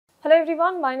Hello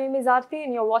everyone, my name is Aarti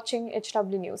and you're watching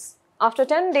HW News. After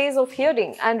 10 days of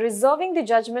hearing and reserving the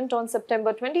judgment on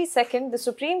September 22nd, the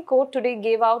Supreme Court today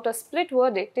gave out a split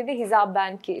verdict in the Hijab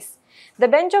Ban case. The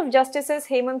bench of Justices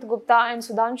Hemant Gupta and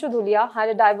Sudhanshu Dhulia had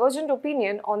a divergent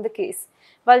opinion on the case.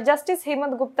 While Justice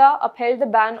Hemant Gupta upheld the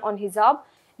ban on hijab,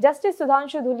 Justice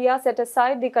Sudhanshu Dhulia set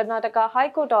aside the Karnataka High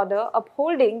Court order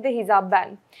upholding the hijab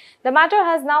ban. The matter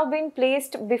has now been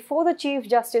placed before the Chief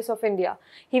Justice of India.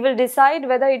 He will decide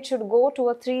whether it should go to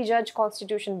a 3-judge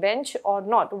constitution bench or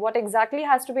not. What exactly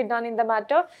has to be done in the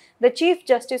matter, the Chief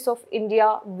Justice of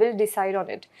India will decide on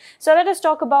it. So let us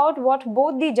talk about what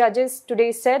both the judges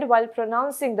today said while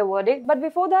pronouncing the verdict. But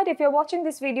before that, if you're watching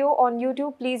this video on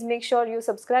YouTube, please make sure you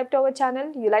subscribe to our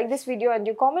channel, you like this video and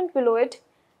you comment below it,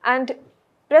 and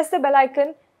press the bell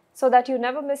icon so that you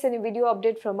never miss any video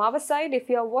update from our side. If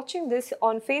you are watching this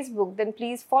on Facebook, then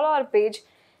please follow our page.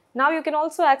 Now you can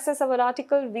also access our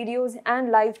article, videos and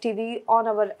live TV on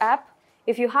our app.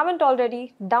 If you haven't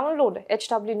already, download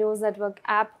HW News Network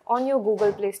app on your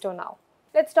Google Play Store now.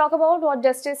 Let's talk about what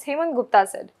Justice Hemant Gupta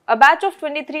said. A batch of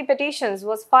 23 petitions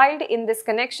was filed in this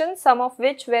connection, some of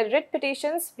which were writ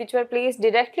petitions which were placed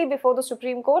directly before the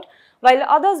Supreme Court, while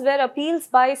others were appeals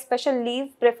by special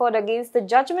leave preferred against the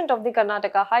judgment of the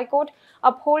Karnataka High Court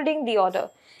upholding the order.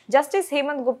 Justice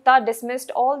Hemant Gupta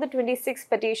dismissed all the 26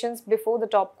 petitions before the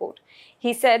top court.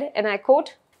 He said, and I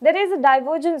quote, "There is a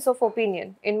divergence of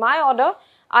opinion. In my order,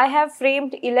 I have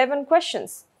framed 11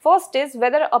 questions. First is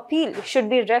whether appeal should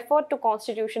be referred to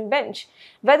Constitution bench,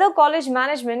 whether college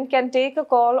management can take a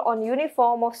call on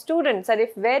uniform of students, and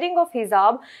if wearing of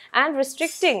hijab and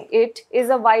restricting it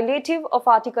is a violative of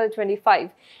Article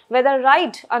 25, whether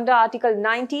right under Article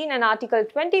 19 and Article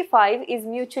 25 is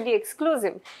mutually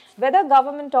exclusive, whether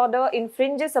government order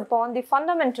infringes upon the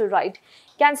fundamental right,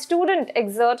 can student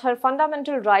exert her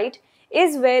fundamental right,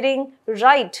 is wearing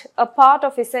right a part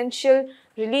of essential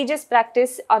religious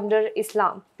practice under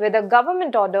Islam, whether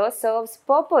government order serves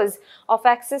purpose of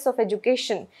access of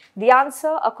education. The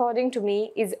answer, according to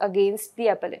me, is against the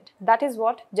appellant." That is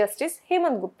what Justice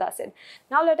Hemant Gupta said.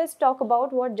 Now let us talk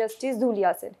about what Justice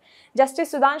Dhulia said.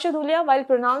 Justice Sudhanshu Dhulia, while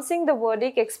pronouncing the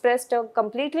verdict, expressed a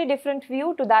completely different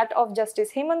view to that of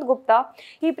Justice Hemant Gupta.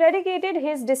 He predicated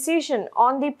his decision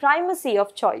on the primacy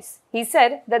of choice. He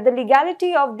said that the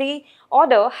legality of the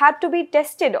order had to be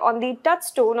tested on the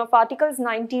touchstone of Articles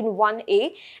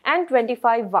 19(1)(a) and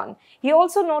 25(1). He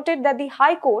also noted that the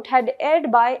High Court had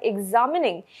erred by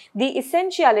examining the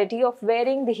essentiality of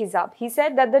wearing the hijab. He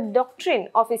said that the doctrine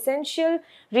of essential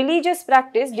religious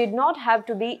practice did not have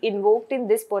to be invoked in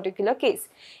this particular case.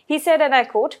 He said, and I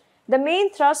quote, "The main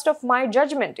thrust of my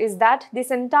judgment is that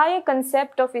this entire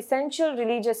concept of essential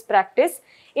religious practice,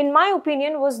 in my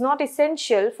opinion, was not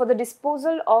essential for the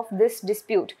disposal of this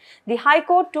dispute. The High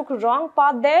Court took wrong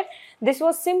path there. This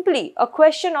was simply a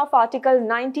question of Article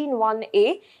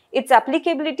 19(1)(a), its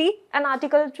applicability, and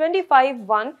Article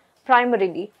 25(1)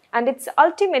 primarily, and it's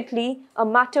ultimately a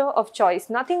matter of choice,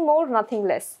 nothing more, nothing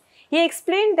less." He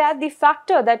explained that the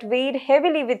factor that weighed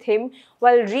heavily with him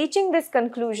while reaching this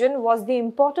conclusion was the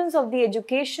importance of the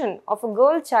education of a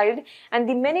girl child and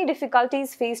the many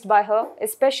difficulties faced by her,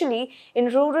 especially in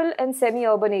rural and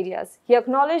semi-urban areas. He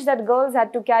acknowledged that girls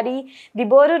had to carry the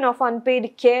burden of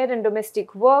unpaid care and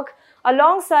domestic work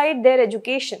alongside their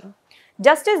education.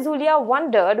 Justice Dhulia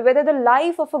wondered whether the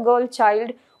life of a girl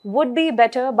child would be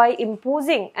better by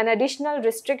imposing an additional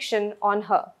restriction on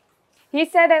her. He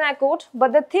said, and I quote,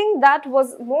 "But the thing that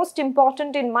was most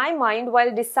important in my mind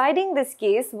while deciding this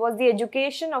case was the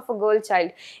education of a girl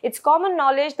child. It's common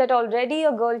knowledge that already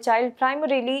a girl child,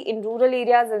 primarily in rural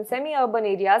areas and semi-urban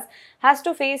areas, has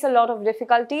to face a lot of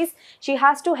difficulties. She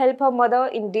has to help her mother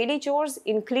in daily chores,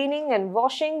 in cleaning and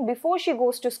washing before she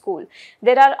goes to school.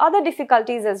 There are other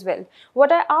difficulties as well.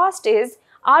 What I asked is,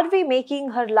 are we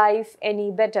making her life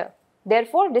any better?"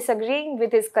 Therefore, disagreeing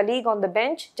with his colleague on the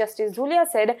bench, Justice Dhulia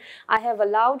said, "I have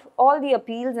allowed all the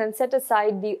appeals and set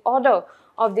aside the order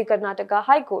of the Karnataka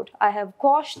High Court. I have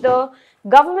quashed the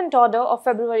government order of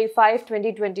February 5,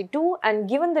 2022 and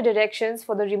given the directions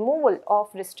for the removal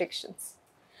of restrictions."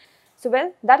 So well,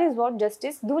 that is what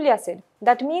Justice Dhulia said.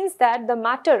 That means that the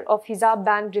matter of hijab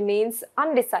ban remains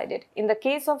undecided. In the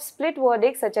case of split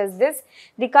verdicts such as this,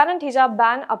 the current hijab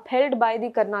ban upheld by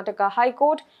the Karnataka High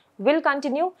Court will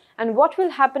continue, and what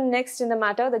will happen next in the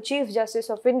matter, the Chief Justice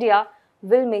of India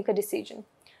will make a decision.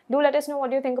 Do let us know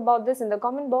what you think about this in the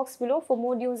comment box below. For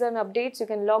more news and updates, you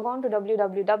can log on to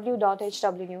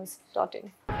www.hwnews.in.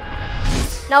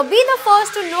 Now be the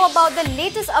first to know about the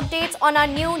latest updates on our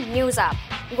new news app.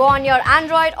 Go on your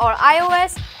Android or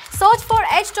iOS, search for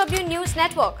HW News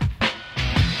Network.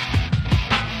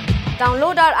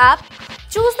 Download our app,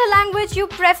 choose the language you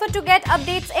prefer to get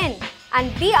updates in,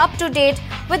 and be up to date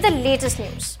with the latest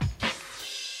news.